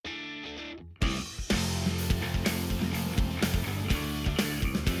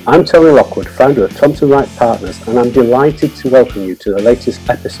I'm Tony Lockwood, founder of Thomson Wright Partners, and I'm delighted to welcome you to the latest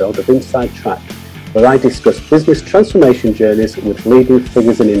episode of Inside Track, where I discuss business transformation journeys with leading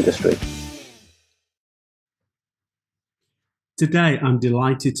figures in industry. Today, I'm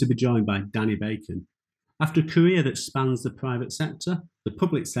delighted to be joined by Danny Bacon. After a career that spans the private sector, the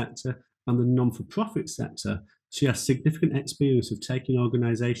public sector, and the non-for-profit sector, she has significant experience of taking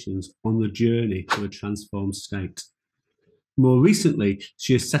organisations on the journey to a transformed state. More recently,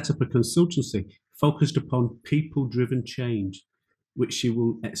 she has set up a consultancy focused upon people-driven change, which she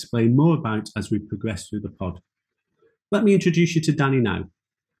will explain more about as we progress through the pod. Let me introduce you to Danny now.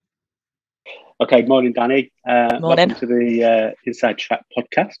 Okay, morning, Danny. Morning. Welcome to the Inside Track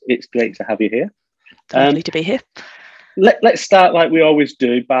podcast. It's great to have you here. Lovely to be here. Let's start like we always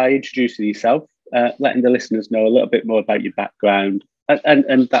do by introducing yourself, letting the listeners know a little bit more about your background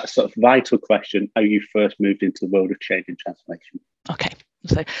and that sort of vital question, how you first moved into the world of change and transformation. Okay.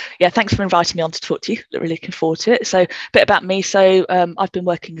 So, thanks for inviting me on to talk to you. Really looking forward to it. So, a bit about me. So, I've been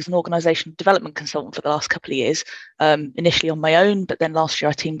working as an organisational development consultant for the last couple of years, initially on my own, but then last year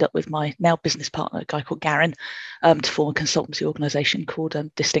I teamed up with my now business partner, a guy called Garen, to form a consultancy organisation called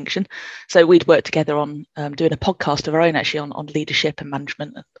Distinction. So, we'd worked together on doing a podcast of our own, actually, on leadership and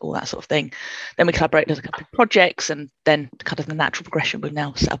management and all that sort of thing. Then we collaborated on a couple of projects, and then kind of the natural progression, we've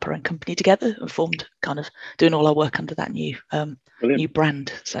now set up our own company together and formed, kind of doing all our work under that new brand.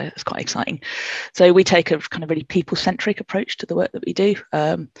 So it's quite exciting. So we take a kind of really people-centric approach to the work that we do,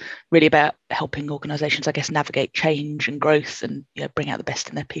 really about helping organisations, I guess, navigate change and growth and bring out the best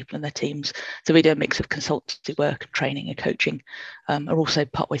in their people and their teams. So we do a mix of consultancy work, training and coaching. Are also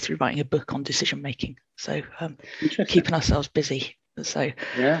partway through writing a book on decision making. So keeping ourselves busy. So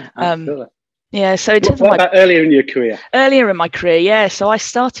yeah, absolutely. So in terms what about earlier in your career? Earlier in my career, so I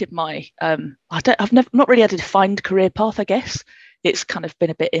started my I've not really had a defined career path, I guess. It's kind of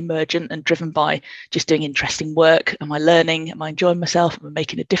been a bit emergent and driven by just doing interesting work. Am I learning? Am I enjoying myself? Am I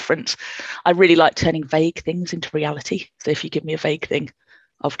making a difference? I really like turning vague things into reality. So if you give me a vague thing,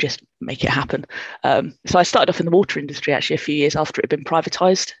 I'll just make it happen. So I started off in the water industry actually a few years after it had been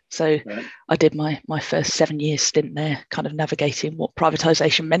privatised. So I did my first 7 years stint there, kind of navigating what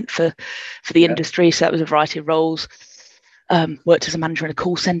privatisation meant for the industry. So that was a variety of roles. Worked as a manager in a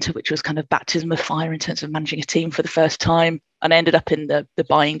call centre, which was kind of baptism of fire in terms of managing a team for the first time. And I ended up in the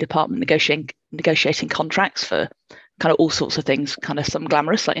buying department negotiating contracts for kind of all sorts of things, kind of some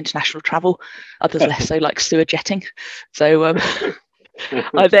glamorous like international travel, others less so like sewer jetting. So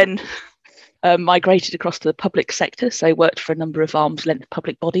I then migrated across to the public sector. So I worked for a number of arm's length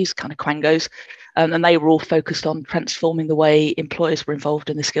public bodies, kind of quangos, and they were all focused on transforming the way employers were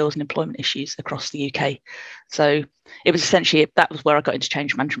involved in the skills and employment issues across the UK. So it was essentially, that was where I got into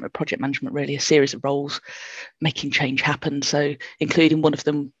change management, project management, really a series of roles, making change happen. So including one of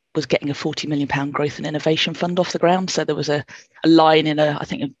them was getting a £40 million growth and innovation fund off the ground. So there was a line in I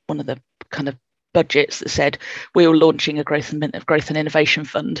think one of the kind of budgets that said we were launching a growth and innovation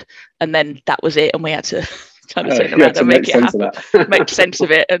fund, and then that was it, and we had to kind of sit around and make it happen, make sense of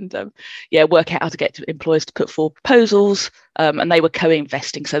it, and work out how to get employers to put forward proposals, and they were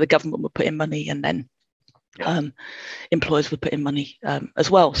co-investing, so the government would put in money and then employers would put in money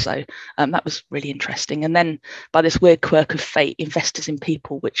as well. So that was really interesting. And then by this weird quirk of fate, Investors in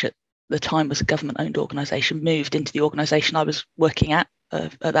People, which at the time was a government-owned organisation, moved into the organisation I was working at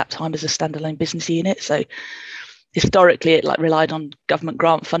that time as a standalone business unit. So historically, it relied on government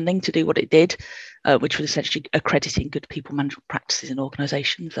grant funding to do what it did, which was essentially accrediting good people management practices in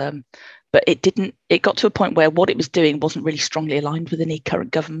organisations. But it got to a point where what it was doing wasn't really strongly aligned with any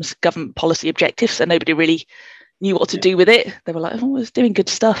current government policy objectives. So nobody really knew what to do with it. They were like, oh, it's doing good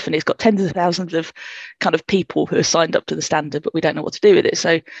stuff. And it's got tens of thousands of kind of people who are signed up to the standard, but we don't know what to do with it.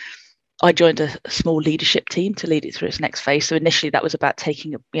 So I joined a small leadership team to lead it through its next phase. So initially that was about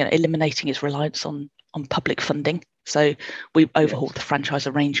eliminating its reliance on public funding. So we overhauled the franchise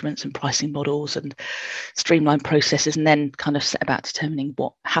arrangements and pricing models and streamlined processes, and then kind of set about determining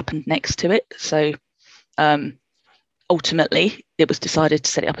what happened next to it. So ultimately it was decided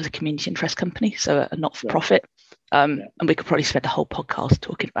to set it up as a community interest company, so a not-for-profit. And we could probably spend a whole podcast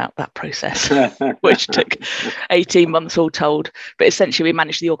talking about that process, which took 18 months all told. But essentially, we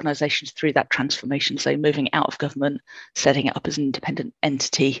managed the organisations through that transformation. So moving out of government, setting it up as an independent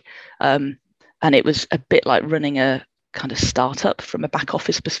entity. And it was a bit like running a kind of startup from a back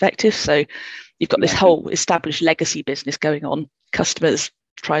office perspective. So you've got this whole established legacy business going on, customers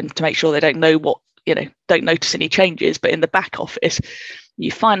trying to make sure they don't know what, don't notice any changes. But in the back office,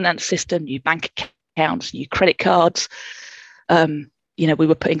 new finance system, new bank accounts, new credit cards, we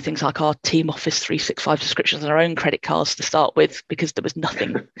were putting things like our team Office 365 descriptions on our own credit cards to start with, because there was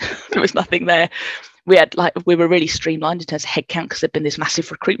nothing, there was nothing there. We were really streamlined in terms of headcount, because there'd been this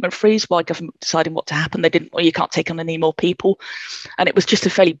massive recruitment freeze while government deciding what to happen. They didn't, well, you can't take on any more people. And it was just a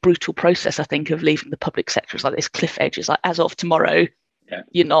fairly brutal process, I think, of leaving the public sector. It's like this cliff edge. It's like, as of tomorrow,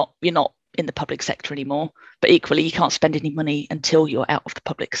 you're not in the public sector anymore. But equally, you can't spend any money until you're out of the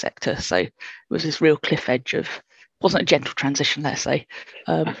public sector. So it was this real cliff edge of, wasn't a gentle transition, let's say.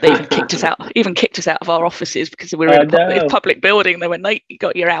 They even kicked us out of our offices because we were in a public building. They went, no,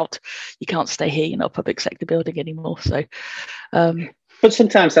 you're out. You can't stay here. You're not a public sector building anymore. So, but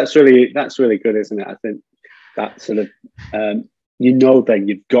sometimes that's really good, isn't it? I think that sort of then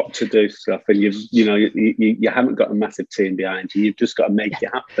you've got to do stuff, and you haven't got a massive team behind you. You've just got to make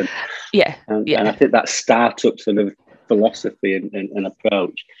it happen. And I think that startup sort of philosophy and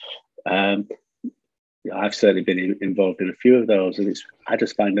approach. I've certainly been involved in a few of those, and I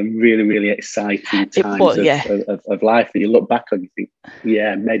just find them really, really exciting times of life. And you look back and you think,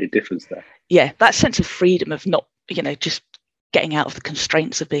 made a difference there. Yeah, that sense of freedom of not, just getting out of the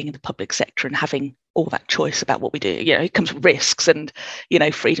constraints of being in the public sector and having all that choice about what we do. It comes with risks, and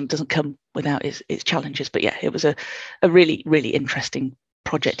freedom doesn't come without its challenges. But it was a really, really interesting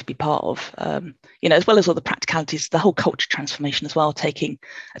project to be part of. As well as all the practicalities, the whole culture transformation as well, taking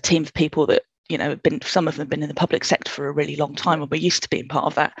a team of people that some of them have been in the public sector for a really long time, and we're used to being part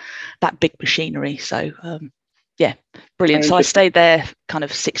of that big machinery. So brilliant. So I stayed there kind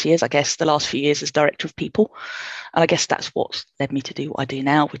of 6 years, I guess, the last few years as director of people, and I guess that's what's led me to do what I do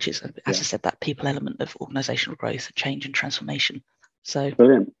now, which is, as I said, that people element of organizational growth and change and transformation. So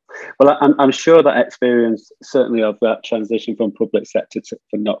brilliant. Well, I'm sure that experience, certainly of that transition from public sector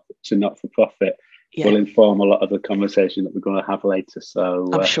to not for profit, will inform a lot of the conversation that we're going to have later. So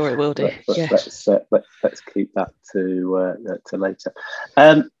I'm sure it will do. Let's keep that to later.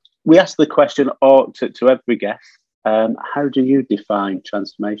 We asked the question to every guest. How do you define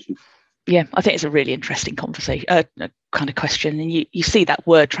transformation? Yeah, I think it's a really interesting conversation, kind of question. And you see that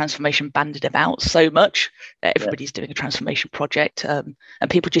word transformation bandied about so much. Everybody's doing a transformation project, and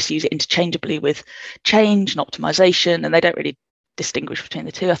people just use it interchangeably with change and optimization, and they don't really distinguish between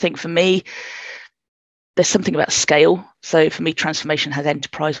the two. I think for me, there's something about scale. So for me, transformation has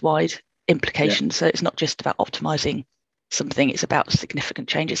enterprise-wide implications. So it's not just about optimizing something, it's about significant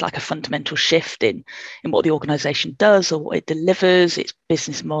change. It's like a fundamental shift in what the organization does or what it delivers, its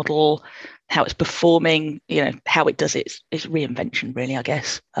business model, how it's performing, how it does its reinvention, really, I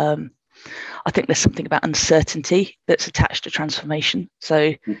guess. I think there's something about uncertainty that's attached to transformation.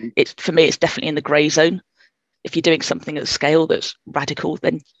 So for me, it's definitely in the gray zone. If you're doing something at scale that's radical,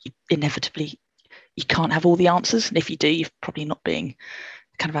 then inevitably you can't have all the answers. And if you do, you're probably not being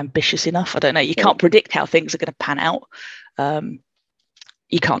kind of ambitious enough. I don't know. You can't predict how things are going to pan out.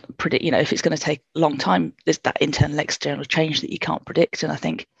 You can't predict, if it's going to take a long time, there's that internal, external change that you can't predict. And I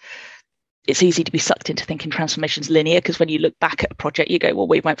think it's easy to be sucked into thinking transformation's linear, because when you look back at a project, you go, well,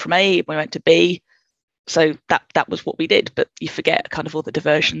 we went from A, we went to B. So that was what we did, but you forget kind of all the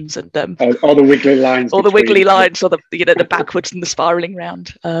diversions and all the wiggly lines, or the backwards and the spiraling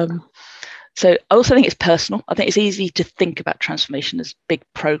round. So I also think it's personal. I think it's easy to think about transformation as big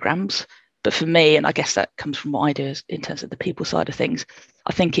programs, but for me, and I guess that comes from what I do in terms of the people side of things,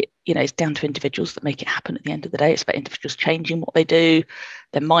 I think it's down to individuals that make it happen at the end of the day. It's about individuals changing what they do,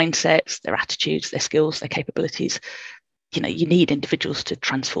 their mindsets, their attitudes, their skills, their capabilities. You need individuals to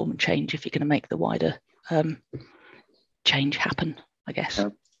transform and change if you're going to make the wider change happen, I guess.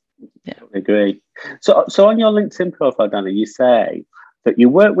 I agree. So on your LinkedIn profile, Danny, you say that you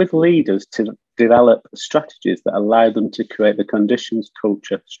work with leaders to develop strategies that allow them to create the conditions,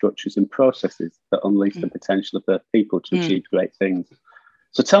 culture, structures, and processes that unleash the potential of their people to achieve great things.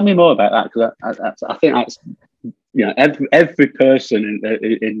 So tell me more about that, because I think that's every person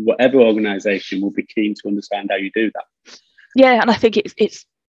in whatever organisation will be keen to understand how you do that. Yeah, and I think it's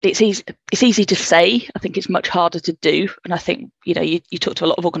easy to say. I think it's much harder to do. And I think you talk to a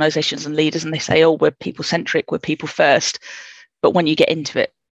lot of organisations and leaders, and they say, "Oh, we're people centric, we're people first." But when you get into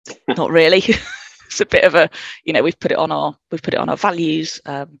it, not really. It's a bit of a, we've put it on our values.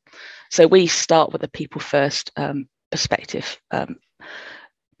 So we start with a people first perspective.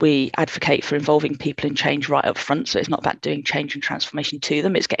 We advocate for involving people in change right up front. So it's not about doing change and transformation to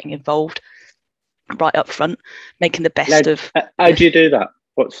them. It's getting involved right up front, making the best of. How do you do that?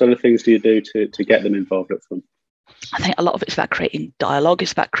 What sort of things do you do to get them involved up front? I think a lot of it's about creating dialogue.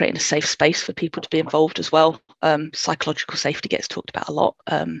 It's about creating a safe space for people to be involved as well. Psychological safety gets talked about a lot.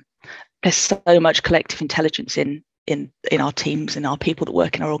 There's so much collective intelligence in our teams, in our people that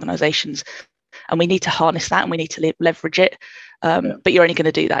work in our organisations. and we need to harness that and we need to leverage it. But you're only going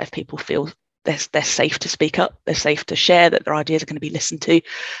to do that if people feel they're safe to speak up, they're safe to share, that their ideas are going to be listened to.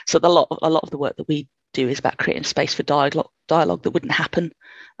 So a lot of the work that we do is about creating space for dialogue that wouldn't happen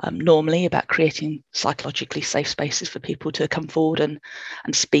normally, about creating psychologically safe spaces for people to come forward and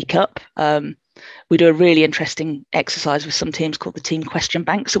speak up. We do a really interesting exercise with some teams called the Team Question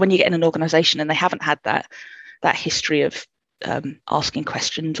Bank. So when you get in an organisation and they haven't had that history of asking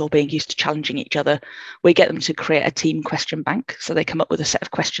questions or being used to challenging each other, we get them to create a team question bank. So they come up with a set of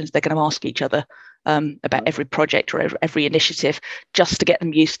questions they're going to ask each other about every project or every initiative, just to get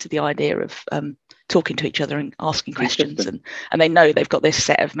them used to the idea of talking to each other and asking questions. And they know they've got this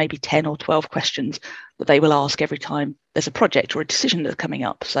set of maybe 10 or 12 questions that they will ask every time there's a project or a decision that's coming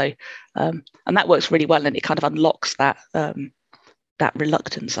up. So and that works really well, and it kind of unlocks that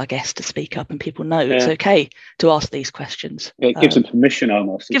reluctance, I guess, to speak up, and people know it's okay to ask these questions. It gives them permission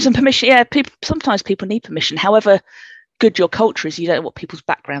almost. Gives them permission. Yeah, sometimes people need permission. However good your culture is, you don't know what people's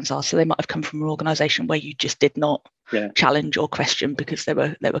backgrounds are. So they might have come from an organisation where you just did not challenge or question because there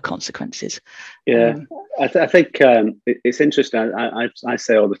were consequences. Yeah, I think it's interesting. I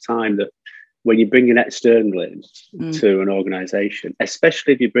say all the time that when you bring an external in to an organisation,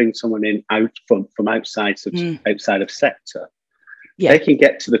 especially if you bring someone in from outside of sector, they can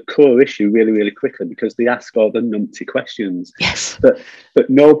get to the core issue really, really quickly because they ask all the numpty questions. Yes. But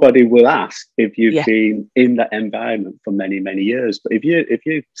nobody will ask if you've been in that environment for many, many years. But if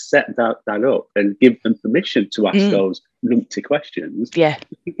you set that up and give them permission to ask those numpty questions,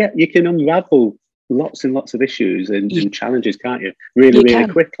 you can unravel lots and lots of issues and challenges, can't you? Really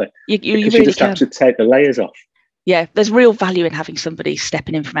quickly. You really just have to take the layers off. Yeah, there's real value in having somebody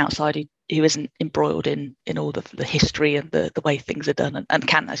stepping in from outside who isn't embroiled in all the history and the way things are done, and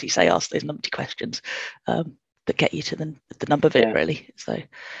can, as you say, ask those numpty questions that get you to the nub of it, really. So,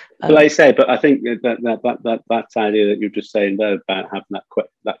 like I say, but I think that idea that you're just saying there about having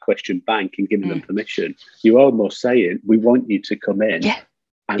that question bank and giving them permission, you're almost saying we want you to come in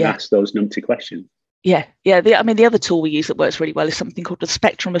and ask those numpty questions. Yeah. The other tool we use that works really well is something called the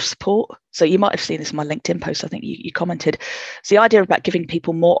spectrum of support. So you might have seen this in my LinkedIn post. I think you commented. It's the idea about giving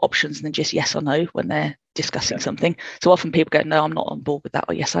people more options than just yes or no when they're discussing something. So often people go, no, I'm not on board with that,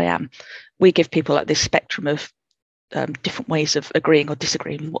 or yes, I am. We give people like this spectrum of different ways of agreeing or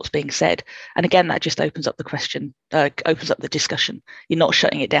disagreeing with what's being said. And again, that just opens up the question, opens up the discussion. You're not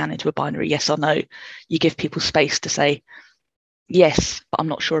shutting it down into a binary yes or no. You give people space to say, yes, but I'm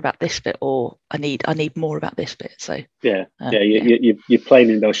not sure about this bit, or I need more about this bit. So you're playing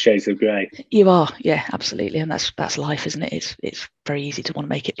in those shades of grey. You are, absolutely, and that's life, isn't it? It's very easy to want to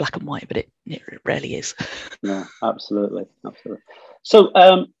make it black and white, but it rarely is. No, absolutely. So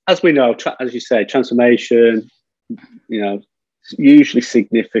as we know, as you say, transformation, usually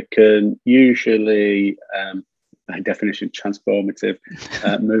significant, usually by definition transformative,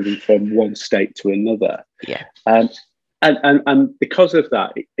 moving from one state to another. Yeah. And because of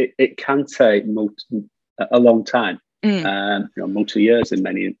that, it can take a long time, multi years in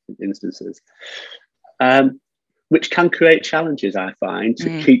many instances, which can create challenges, I find,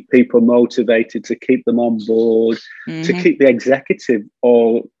 to keep people motivated, to keep them on board, to keep the executive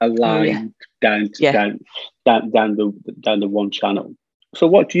all aligned down the one channel. So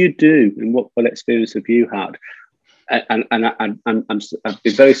what do you do, and what experience have you had? And I'd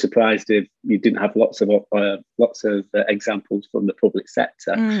be very surprised if you didn't have lots of examples from the public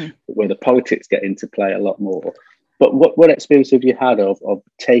sector where the politics get into play a lot more. But what experience have you had of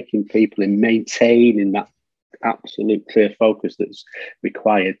taking people and maintaining that absolute clear focus that's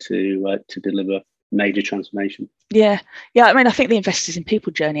required to deliver major transformation? Yeah. I mean, I think the Investors in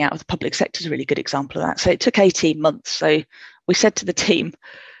People journey out of the public sector is a really good example of that. So it took 18 months. So we said to the team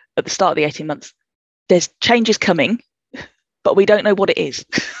at the start of the 18 months, there's changes coming, but we don't know what it is.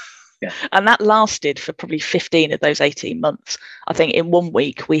 Yeah. And that lasted for probably 15 of those 18 months. I think in 1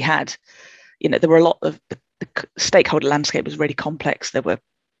 week we had, there were a lot of the stakeholder landscape was really complex.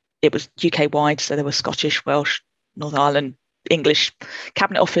 It was UK wide, so there were Scottish, Welsh, Northern Ireland, English,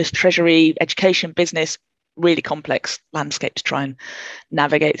 Cabinet Office, Treasury, education, business, really complex landscape to try and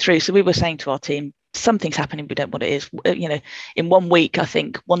navigate through. So we were saying to our team, something's happening, we don't know what it is. In 1 week, I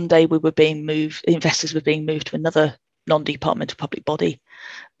think one day investors were being moved to another non-departmental public body.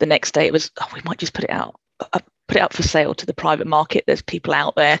 The next day it was, we might just put it out for sale to the private market. There's people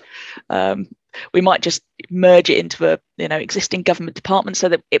out there. We might just merge it into a existing government department, so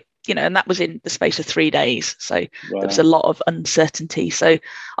that it, and that was in the space of 3 days. So there was a lot of uncertainty. So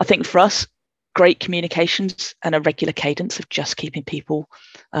I think for us, great communications and a regular cadence of just keeping people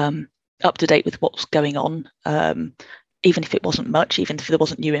up to date with what's going on, even if it wasn't much, even if there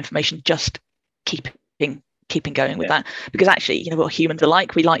wasn't new information, just keeping going with that, because actually, what humans are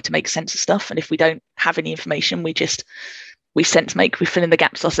like, we like to make sense of stuff, and if we don't have any information, we sense make, we fill in the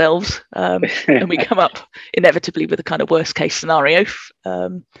gaps ourselves, and we come up inevitably with a kind of worst case scenario.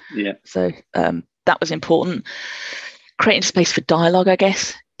 So that was important. Creating space for dialogue, I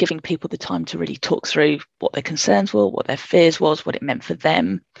guess, giving people the time to really talk through what their concerns were, what their fears was, what it meant for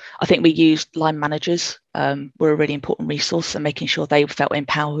them. I think we used line managers, were a really important resource, and making sure they felt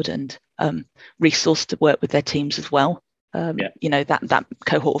empowered and resourced to work with their teams as well. That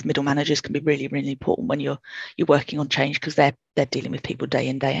cohort of middle managers can be really, really important when you're working on change, because they're dealing with people day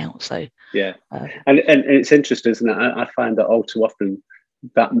in, day out. So and it's interesting, isn't it? I find that all too often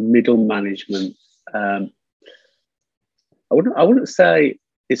that middle management, I wouldn't say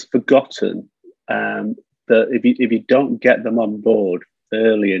it's forgotten, that if you don't get them on board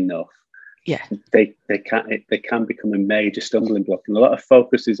early enough, they can become a major stumbling block. And a lot of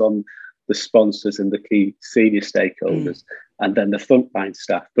focus is on the sponsors and the key senior stakeholders, and then the frontline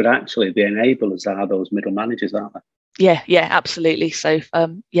staff. But actually, the enablers are those middle managers, aren't they? Yeah, absolutely. So,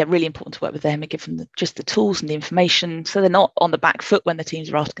 really important to work with them and give them just the tools and the information, so they're not on the back foot when the teams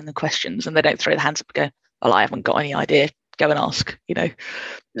are asking the questions, and they don't throw their hands up and go, "Well, I haven't got any idea. Go and ask,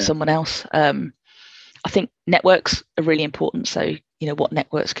 someone else." I think networks are really important. So, what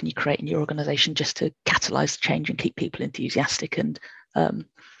networks can you create in your organisation just to catalyse change and keep people enthusiastic and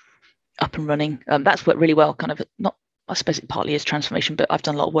up and running? That's worked really well. Kind of not, I suppose it partly is transformation, but I've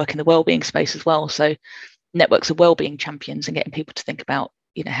done a lot of work in the wellbeing space as well. So, networks of wellbeing champions and getting people to think about,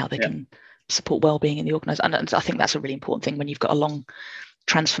 how they can support wellbeing in the organisation. And I think that's a really important thing when you've got a long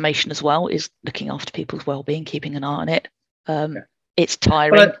transformation as well, is looking after people's wellbeing, keeping an eye on it. It's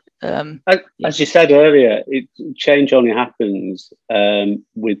tiring. As you said earlier, change only happens through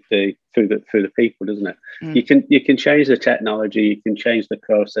the people, doesn't it? You can change the technology, you can change the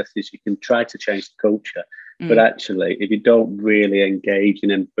processes, you can try to change the culture, but actually, if you don't really engage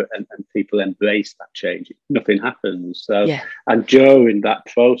and people embrace that change, nothing happens. So, and during that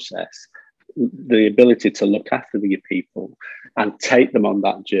process, the ability to look after your people and take them on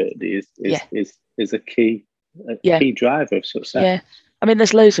that journey is a key driver of success. Yeah. I mean,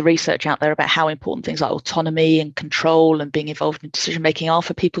 there's loads of research out there about how important things like autonomy and control and being involved in decision making are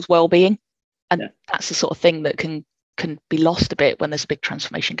for people's well-being, and that's the sort of thing that can be lost a bit when there's a big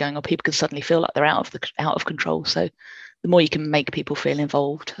transformation going on. People can suddenly feel like they're out of control. So, the more you can make people feel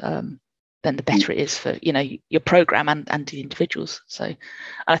involved, then the better it is for your program and the individuals. So, and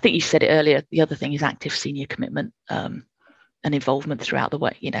I think you said it earlier. The other thing is active senior commitment and involvement throughout the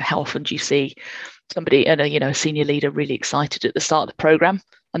way. How often do you see somebody and a senior leader really excited at the start of the program,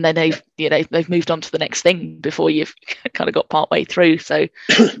 and then they've moved on to the next thing before you've kind of got part way through. So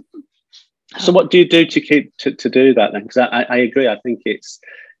what do you do to do that then? Because I agree. I think it's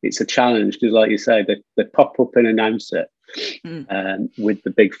a challenge, because like you say, they pop up and announce it with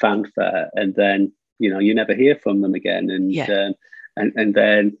the big fanfare, and then you never hear from them again. And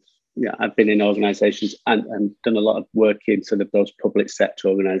then I've been in organisations and done a lot of work in sort of those public sector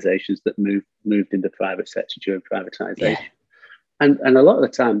organisations that moved into private sector during privatisation. And a lot of the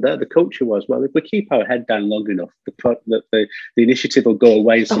time, the culture was, well, if we keep our head down long enough, the initiative will go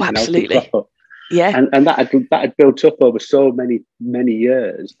away and something else will crop up. Yeah. And that had built up over so many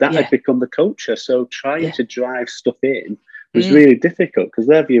years. That had become the culture. So trying to drive stuff in was really difficult, because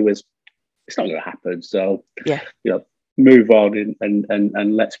their view was, it's not going to happen. So, move on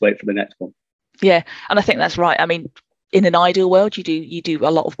and let's wait for the next one. Yeah, and I think that's right. I mean, in an ideal world, you do a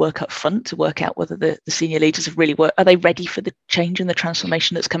lot of work up front to work out whether the senior leaders have really are they ready for the change and the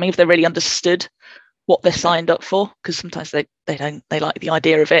transformation that's coming, if they really understood what they're signed up for, because sometimes they like the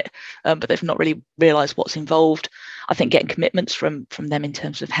idea of it, but they've not really realised what's involved. I think getting commitments from them in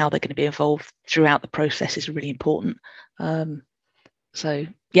terms of how they're going to be involved throughout the process is really important. So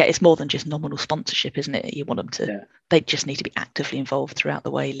it's more than just nominal sponsorship, isn't it? You want them to, they just need to be actively involved throughout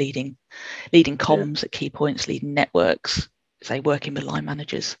the way, leading comms at key points, leading networks, say working with line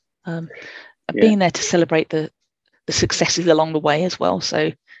managers, and being there to celebrate the successes along the way as well.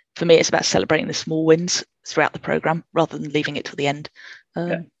 So for me, it's about celebrating the small wins throughout the program rather than leaving it till the end.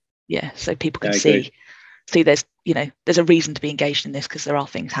 So people can see there's a reason to be engaged in this, because there are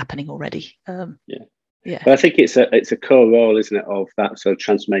things happening already. But I think it's a core role, isn't it, of that sort of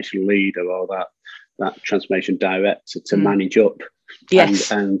transformation leader or that transformation director to manage up,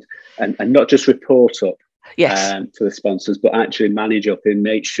 and not just report up to the sponsors, but actually manage up and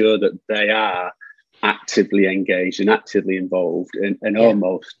make sure that they are actively engaged and actively involved, and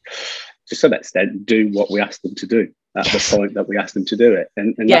almost to some extent do what we ask them to do at the point that we ask them to do it.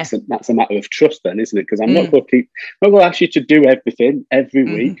 And that's a matter of trust then, isn't it? Because I'm not going to ask you to do everything every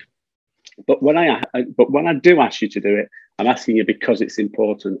week. But when I do ask you to do it, I'm asking you because it's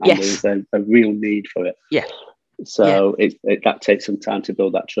important and Yes. there's a real need for it. Yeah. So that takes some time to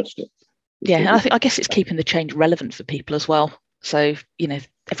build that trust up. Yeah, and I guess it's keeping the change relevant for people as well. So,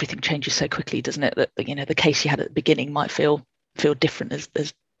 everything changes so quickly, doesn't it? That, the case you had at the beginning might feel different as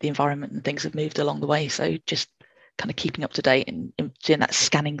the environment and things have moved along the way. So just kind of keeping up to date and doing that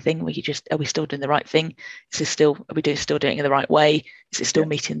scanning thing where are we still doing the right thing? Are we still doing it in the right way? Is it still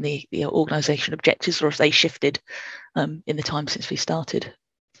meeting the organisation objectives, or have they shifted in the time since we started?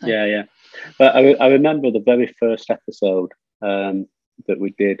 So. Yeah. But I remember the very first episode that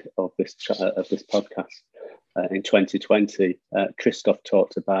we did of this podcast in 2020. Christoph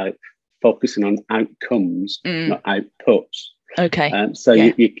talked about focusing on outcomes, not outputs. Okay. So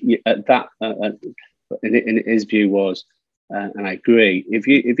you at that in his view was, and I agree. If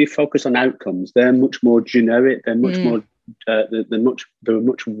you focus on outcomes, they're much more generic. They're much more. They're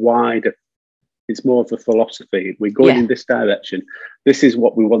much wider. It's more of a philosophy. We're going in this direction. This is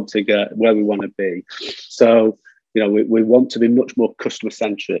what we want to get, where we want to be. So we want to be much more customer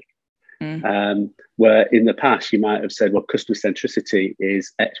centric. Where in the past you might have said, well, customer centricity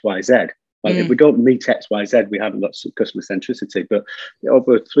is X, Y, Z. Well, if we don't meet X, Y, Z, we haven't got customer centricity. But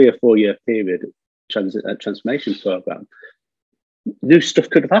over a 3 or 4 year period, transformation program, new stuff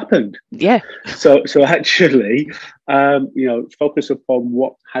could have happened. Yeah. So actually, focus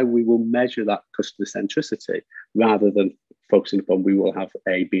upon how we will measure that customer centricity rather than focusing upon we will have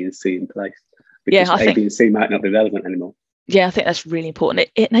A, B, and C in place. Because A, B, and C might not be relevant anymore. Yeah, I think that's really important.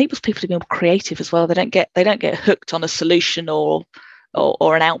 It enables people to be more creative as well. They don't get hooked on a solution or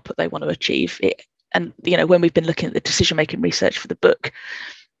an output they want to achieve. And when we've been looking at the decision-making research for the book,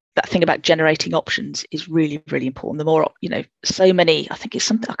 that thing about generating options is really, really important. The more, so many, I think it's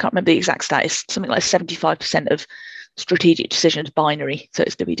something, I can't remember the exact stat, it's something like 75% of strategic decisions binary. So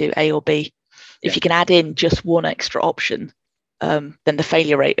it's, do we do A or B? If you can add in just one extra option, then the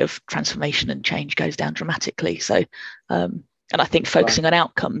failure rate of transformation and change goes down dramatically. So, and I think focusing on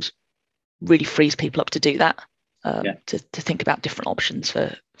outcomes really frees people up to do that, to think about different options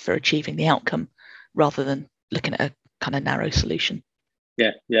for achieving the outcome rather than looking at a kind of narrow solution.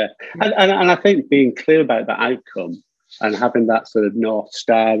 Yeah. And I think being clear about the outcome and having that sort of North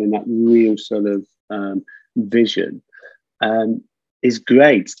Star and that real sort of vision is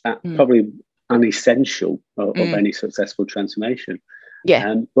great. Probably an essential of any successful transformation.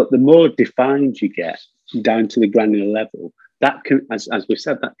 Yeah. But the more defined you get down to the granular level, that can, as we've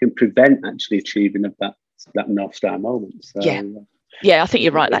said, that can prevent actually achieving of that North Star moment. So, I think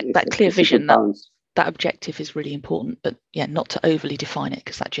you're right. That clear vision, that objective is really important, but not to overly define it,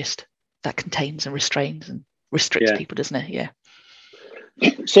 because that contains and restrains and restricts people, doesn't it? Yeah.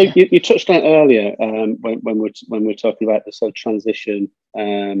 So you touched on it earlier when we're talking about the sort of transition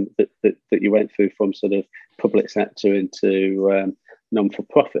that you went through from sort of public sector into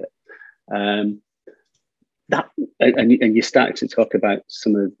non-for-profit. That and you started to talk about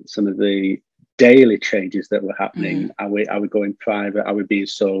some of the daily changes that were happening. Are we going private? Are we being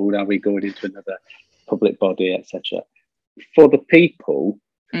sold? Are we going into another public body, etc.? For the people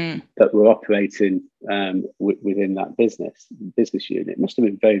that were operating within that business unit, it must have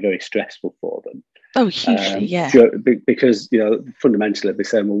been very, very stressful for them. Oh, hugely, yeah. Because fundamentally they're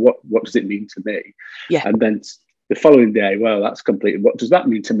saying, well, what does it mean to me? Yeah. And then the following day, well, that's completely. What does that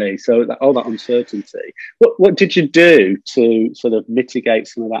mean to me? So all that uncertainty. What did you do to sort of mitigate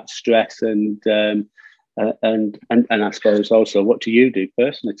some of that stress and I suppose also, what do you do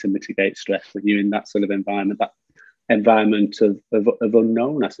personally to mitigate stress when you're in that sort of environment, that environment of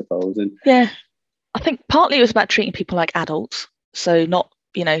unknown, I suppose? And I think partly it was about treating people like adults, so not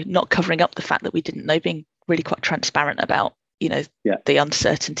covering up the fact that we didn't know, being really quite transparent about the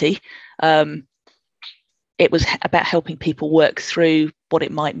uncertainty. It was about helping people work through what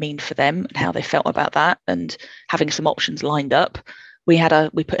it might mean for them and how they felt about that, and having some options lined up. We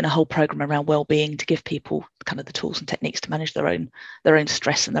put in a whole program around well-being to give people kind of the tools and techniques to manage their own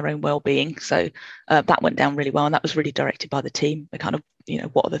stress and their own well-being. So that went down really well, and that was really directed by the team. The kind of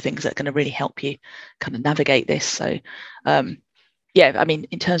what are the things that are going to really help you kind of navigate this. So I mean,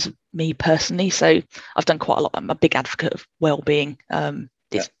 in terms of me personally, so I've done quite a lot. I'm a big advocate of well-being.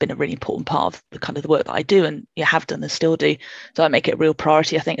 It's been a really important part of the work that I do, and have done and still do. So I make it a real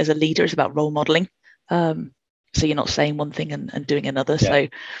priority. I think as a leader, it's about role modeling. So you're not saying one thing and doing another. So,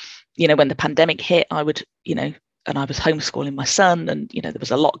 when the pandemic hit, I would, and I was homeschooling my son, and, there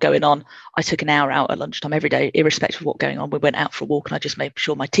was a lot going on. I took an hour out at lunchtime every day, irrespective of what going on. We went out for a walk, and I just made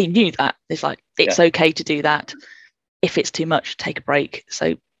sure my team knew that. It's like, it's okay to do that. If it's too much, take a break.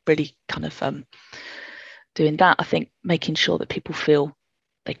 So really kind of doing that, I think, making sure that people feel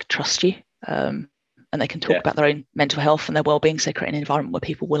they can trust you, and they can talk about their own mental health and their well-being. So create an environment where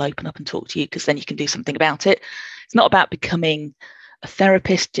people will open up and talk to you, because then you can do something about it. It's not about becoming a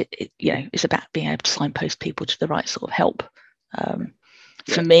therapist. It's about being able to signpost people to the right sort of help.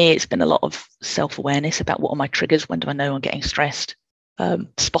 For me, it's been a lot of self-awareness about what are my triggers. When do I know I'm getting stressed?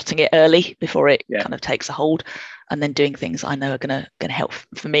 Spotting it early before it kind of takes a hold, and then doing things I know are going to help.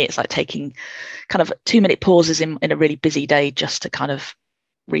 For me, it's like taking kind of 2-minute pauses in a really busy day just to kind of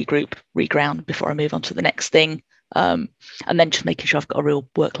regroup, reground before I move on to the next thing. And then just making sure I've got a real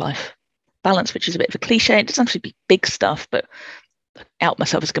work-life balance, which is a bit of a cliche. It doesn't have to be big stuff, but out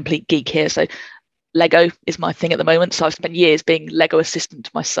myself as a complete geek here. So Lego is my thing at the moment. So I've spent years being Lego assistant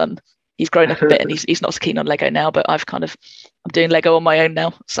to my son. He's grown up a bit and he's not so keen on Lego now, but I'm doing Lego on my own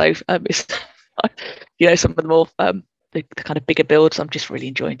now. So it's, some of the more the kind of bigger builds, I'm just really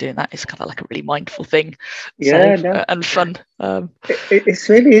enjoying doing that. It's kind of like a really mindful thing. And fun. It's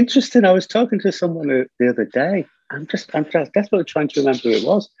really interesting. I was talking to someone the other day. I'm just desperately trying to remember who it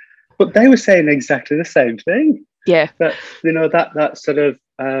was, but they were saying exactly the same thing. Yeah. That that sort of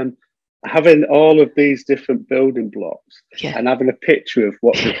having all of these different building blocks and having a picture of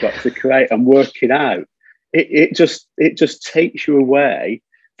what they've got to create and working out, it just takes you away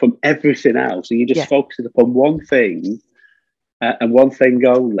from everything else, and you just focus upon one thing and one thing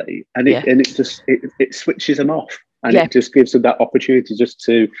only, and it switches them off, and it just gives them that opportunity just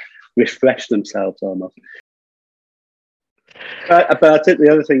to refresh themselves almost. But I think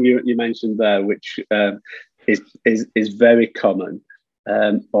the other thing you mentioned there, which is very common,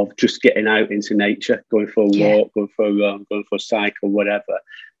 of just getting out into nature, going for a walk, going for a run, going for a cycle, whatever.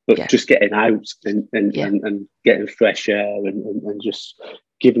 But just getting out and getting fresh air and just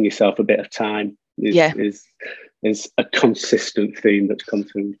giving yourself a bit of time is a consistent theme that's come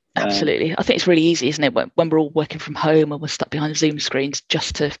through. Absolutely. I think it's really easy, isn't it, when we're all working from home and we're stuck behind Zoom screens,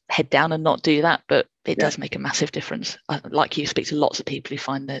 just to head down and not do that. But it does make a massive difference. Like you speak to lots of people who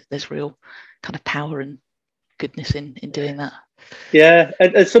find that there's real kind of power and goodness in doing that. Yeah,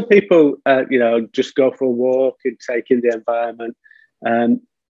 and some people, just go for a walk and take in the environment.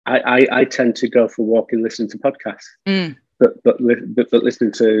 I tend to go for a walk and listen to podcasts, but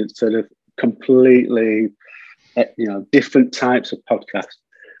listening to sort of completely, different types of podcasts,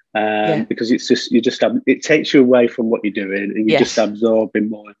 because it's just it takes you away from what you're doing, and you're just absorbing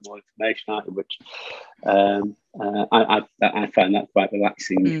more and more information out of which I find that quite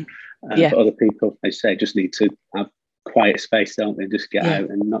relaxing. But other people, I say, just need to have quiet space, don't they? Just get out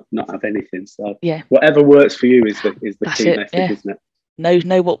and not have anything. So whatever works for you is the key message, isn't it?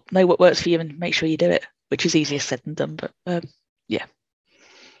 Know what works for you and make sure you do it, which is easier said than done, but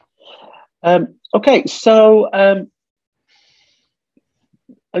okay, so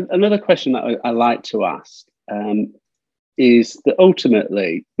another question that I like to ask is that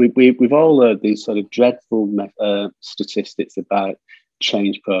ultimately we've all heard these sort of dreadful statistics about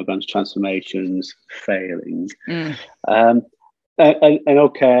change programs, transformations failing, and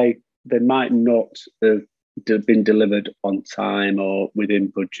okay, they might not have been delivered on time or within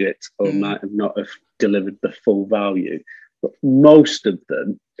budget, or might have not have delivered the full value, but most of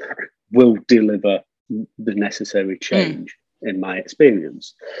them will deliver the necessary change, in my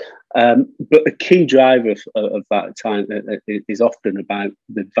experience. But a key driver of that time is often about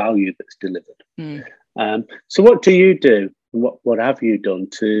the value that's delivered. So what do you do? What have you done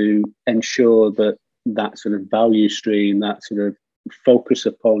to ensure that sort of value stream, that sort of focus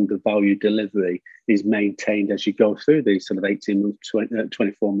upon the value delivery, is maintained as you go through these sort of 18-month,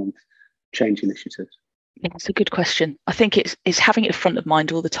 24-month change initiatives? It's a good question. I think it's having it front of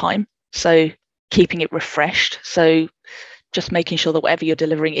mind all the time. So keeping it refreshed. So just making sure that whatever you're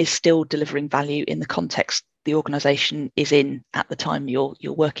delivering is still delivering value in the context the organization is in at the time you're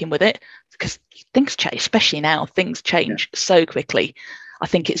working with it, because things change, especially now, things change so quickly. I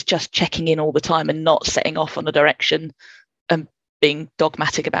think it's just checking in all the time and not setting off on a direction and being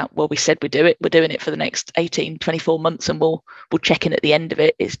dogmatic about, well, we said we're doing it for the next 18, 24 months and we'll check in at the end of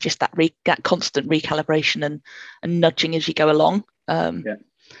it. It's just that constant recalibration and nudging as you go along.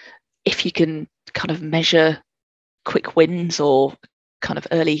 If you can kind of measure quick wins or kind of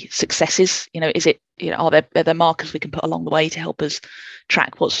early successes, is it, are there markers we can put along the way to help us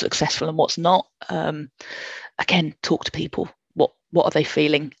track what's successful and what's not? Again, talk to people. What are they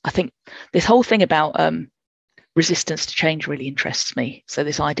feeling? I think this whole thing about resistance to change really interests me. So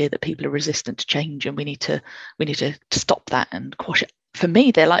this idea that people are resistant to change and we need to stop that and quash it. For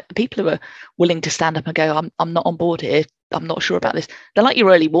me, they're like the people who are willing to stand up and go, I'm not on board here. I'm not sure about this. They're like your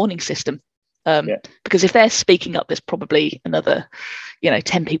early warning system. Because if they're speaking up, there's probably another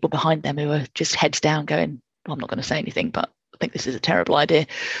 10 people behind them who are just heads down going, well, I'm not going to say anything, but think this is a terrible idea.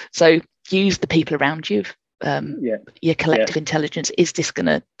 So use the people around you. Your collective intelligence. Is this going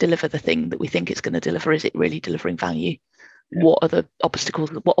to deliver the thing that we think it's going to deliver? Is it really delivering value? What are the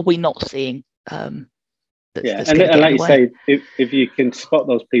obstacles? What are we not seeing? And like you say, if you can spot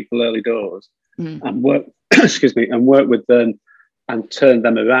those people early doors and work, and work with them and turn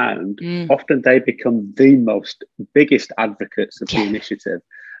them around, often they become the biggest advocates of the initiative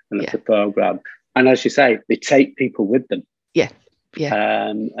and of the program. And as you say, they take people with them.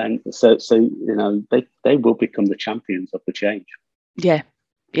 And so they will become the champions of the change.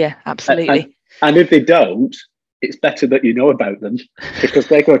 Absolutely. And if they don't, it's better that you know about them, because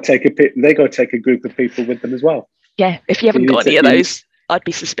they go take a group of people with them as well. If you haven't got any of those, I'd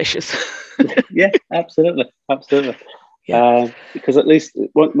be suspicious. Absolutely. Because at least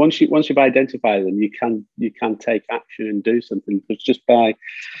once you've identified them, you can take action and do something. But just by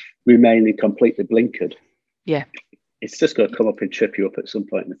remaining completely blinkered, it's just going to come up and trip you up at some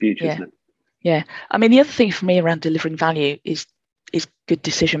point in the future, isn't it? I mean, the other thing for me around delivering value is good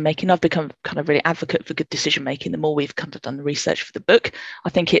decision making. I've become kind of really advocate for good decision making the more we've kind of done the research for the book. I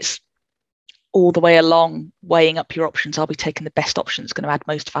think it's all the way along weighing up your options. Are we taking the best option that's going to add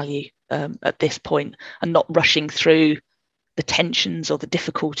most value at this point, and not rushing through the tensions or the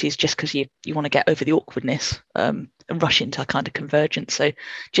difficulties just because you want to get over the awkwardness and rush into a kind of convergence. So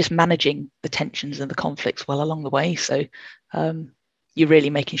just managing the tensions and the conflicts well along the way. So you're really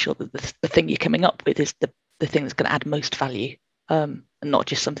making sure that the thing you're coming up with is the thing that's going to add most value, and not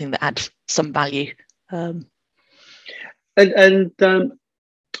just something that adds some value. What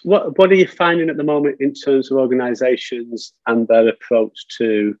are you finding at the moment in terms of organisations and their approach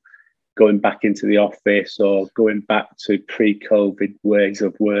to going back into the office or going back to pre-COVID ways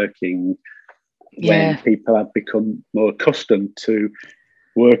of working, when people have become more accustomed to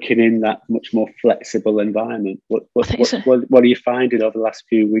working in that much more flexible environment? What are you finding over the last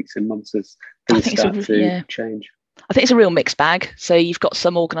few weeks and months as things start to change? I think it's a real mixed bag. So you've got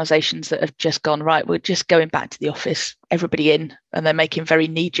some organisations that have just gone, right, we're just going back to the office, everybody in, and they're making very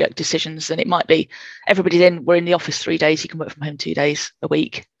knee-jerk decisions. And it might be everybody's in, we're in the office 3 days, you can work from home 2 days a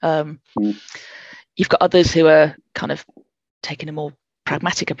week. You've got others who are kind of taking a more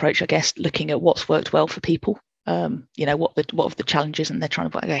pragmatic approach, I guess, looking at what's worked well for people. What are the challenges, and they're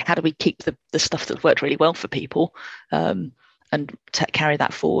trying to work, okay, how do we keep the stuff that's worked really well for people and carry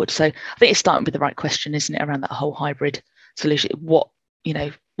that forward. So I think it's starting with the right question, isn't it, around that whole hybrid solution? What's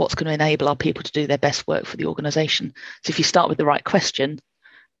going to enable our people to do their best work for the organisation? So if you start with the right question,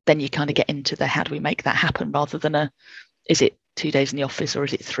 then you kind of get into the how do we make that happen, rather than is it 2 days in the office or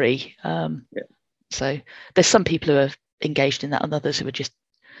is it 3? So there's some people who are engaged in that and others who are just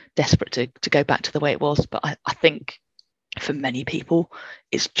desperate to go back to the way it was. But I think for many people,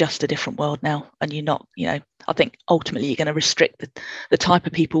 it's just a different world now. And you're not, I think ultimately you're going to restrict the type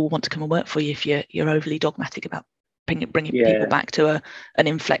of people who want to come and work for you if you're overly dogmatic about bringing people back to an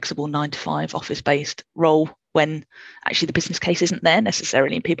inflexible 9-to-5 office-based role, when actually the business case isn't there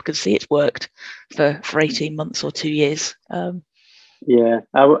necessarily, and people can see it's worked for 18 months or 2 years. I've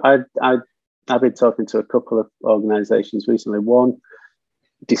been talking to a couple of organisations recently. One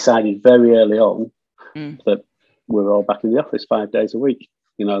decided very early on that we're all back in the office 5 days a week.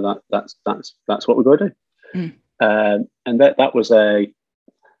 That's what we're going to do. And that was I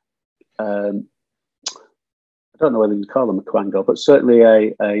don't know whether you call them a quango, but certainly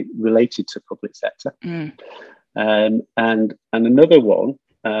a related to public sector. And another one,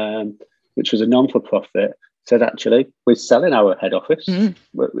 which was a non-for-profit, said, actually, we're selling our head office.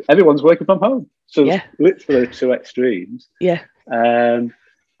 Everyone's working from home. So literally two extremes.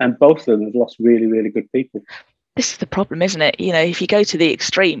 And both of them have lost really, really good people. This is the problem, isn't it? If you go to the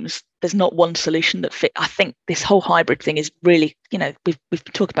extremes, there's not one solution that fit. I think this whole hybrid thing is really, we've been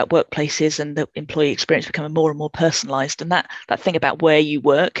talking about workplaces and the employee experience becoming more and more personalised, and that thing about where you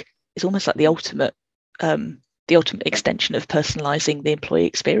work is almost like the ultimate extension of personalising the employee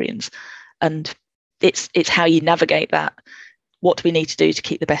experience. And it's how you navigate that. What do we need to do to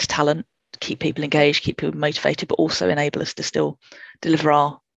keep the best talent, keep people engaged, keep people motivated, but also enable us to still deliver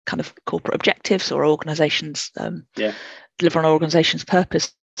our kind of corporate objectives or organizations, deliver on our organization's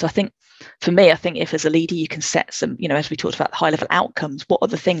purpose. So I think for me, if as a leader you can set some, as we talked about high level outcomes, what are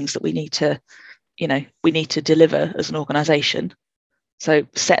the things that we need to deliver as an organization? So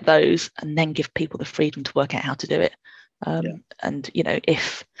set those and then give people the freedom to work out how to do it. And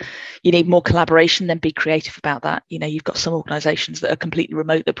if you need more collaboration, then be creative about that. You've got some organizations that are completely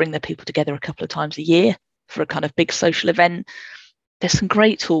remote that bring their people together a couple of times a year for a kind of big social event. There's some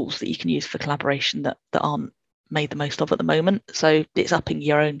great tools that you can use for collaboration that aren't made the most of at the moment. So it's upping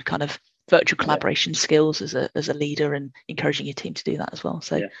your own kind of virtual collaboration skills as a leader, and encouraging your team to do that as well.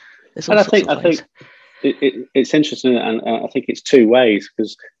 So there's all and sorts of ways. It's interesting, and I think it's two ways,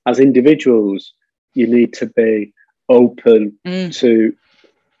 because as individuals, you need to be open to,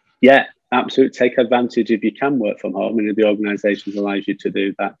 absolutely take advantage if you can work from home, and if the organisation allows you to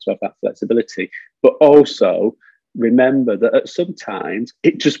do that, to have that flexibility. But also remember that at some times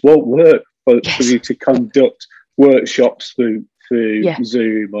it just won't work for you to conduct workshops through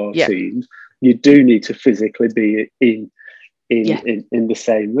Zoom or Teams. You do need to physically be in the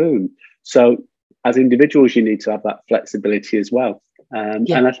same room. So as individuals, you need to have that flexibility as well.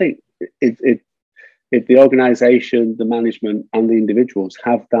 And I think if the organisation, the management, and the individuals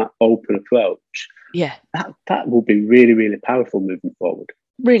have that open approach, that will be really, really powerful moving forward.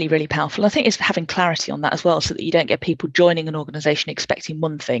 Really, really powerful. I think it's having clarity on that as well, so that you don't get people joining an organisation expecting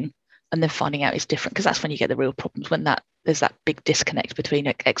one thing and then finding out it's different, because that's when you get the real problems, when there's that big disconnect between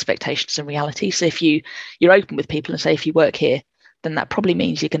expectations and reality. So if you're open with people and say, if you work here, then that probably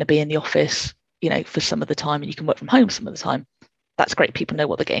means you're going to be in the office, for some of the time, and you can work from home some of the time. That's great. People know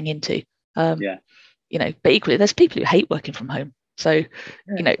what they're getting into. But equally, there's people who hate working from home. So,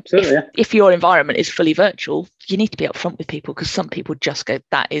 if your environment is fully virtual, you need to be upfront with people, because some people just go,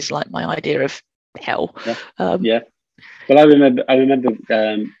 that is like my idea of hell. Well, I remember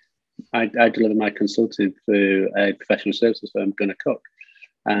I delivered my consulting through a professional services firm, Gunnar Cook,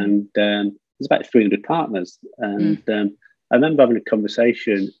 and there's about 300 partners. And I remember having a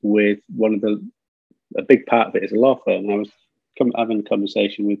conversation with a big part of it is a law firm, and I was having a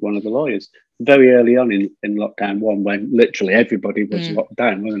conversation with one of the lawyers very early on in lockdown one, when literally everybody was locked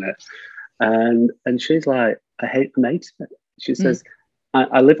down, wasn't it? And she's like, I hate the mates of it. She says,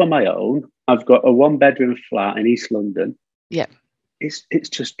 I live on my own. I've got a 1-bedroom flat in East London. Yeah. It's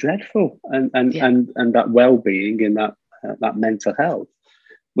just dreadful. And that well-being and that mental health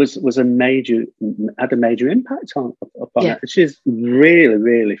had a major impact upon it. She's really,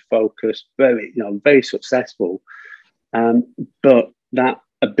 really focused, very successful. But that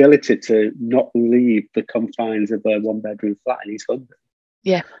ability to not leave the confines of a 1-bedroom flat in East London,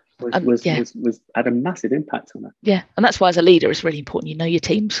 had a massive impact on her. Yeah, and that's why as a leader, it's really important you know your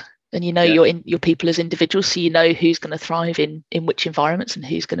teams, and you know your people as individuals, so you know who's going to thrive in which environments, and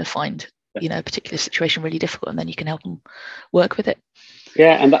who's going to find a particular situation really difficult, and then you can help them work with it.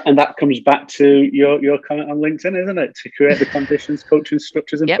 Yeah, and that comes back to your comment on LinkedIn, isn't it? To create the conditions, cultures,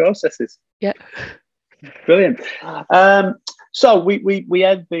 structures, and processes. Yeah. Brilliant. So we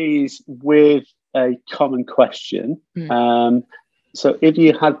end these with a common question. So if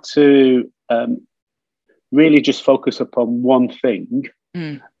you had to really just focus upon one thing,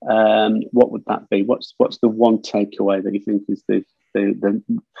 what would that be? What's the one takeaway that you think is the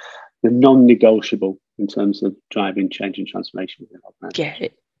non-negotiable in terms of driving change and transformation within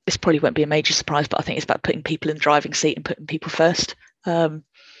organizations? This probably won't be a major surprise, but I think it's about putting people in the driving seat and putting people first.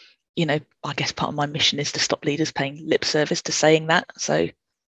 I guess part of my mission is to stop leaders paying lip service to saying that. So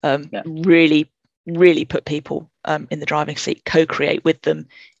really, really put people in the driving seat, co-create with them,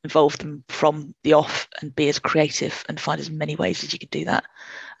 involve them from the off, and be as creative and find as many ways as you can do that.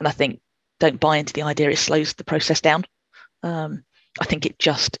 And I think don't buy into the idea it slows the process down. I think it's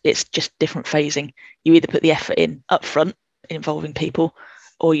just different phasing. You either put the effort in up front involving people,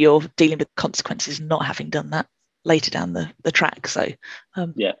 or you're dealing with consequences not having done that later down the track. So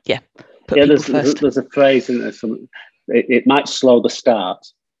put people first. There's a phrase, isn't there? It might slow the start.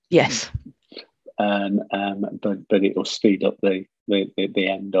 Yes. But it will speed up the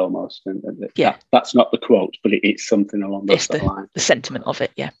end almost. And that's not the quote, but it's something along those lines. The sentiment of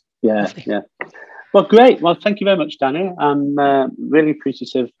it, yeah. Yeah. Well, great. Well, thank you very much, Danny. I'm really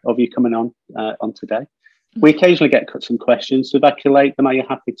appreciative of you coming on today. We occasionally get some questions. So if I collate them, are you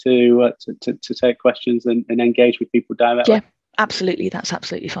happy to take questions and engage with people directly? Yeah, absolutely. That's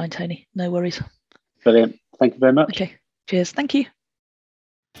absolutely fine, Tony. No worries. Brilliant. Thank you very much. Okay. Cheers. Thank you.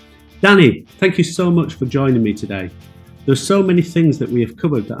 Danny, thank you so much for joining me today. There's so many things that we have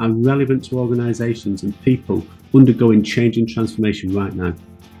covered that are relevant to organisations and people undergoing change and transformation right now.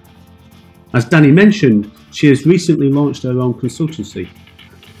 As Danny mentioned, she has recently launched her own consultancy.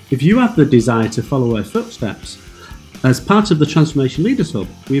 If you have the desire to follow her footsteps, as part of the Transformation Leaders Hub,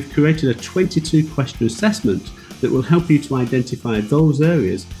 we have created a 22-question assessment that will help you to identify those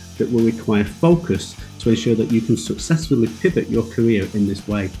areas that will require focus to ensure that you can successfully pivot your career in this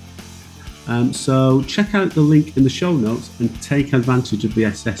way. So check out the link in the show notes and take advantage of the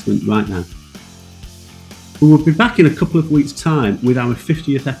assessment right now. We will be back in a couple of weeks' time with our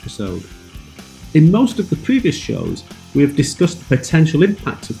 50th episode. In most of the previous shows, we have discussed the potential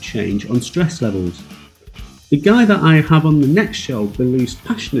impact of change on stress levels. The guy that I have on the next show believes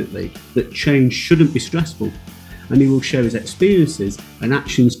passionately that change shouldn't be stressful, and he will share his experiences and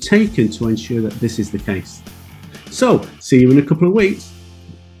actions taken to ensure that this is the case. So, see you in a couple of weeks.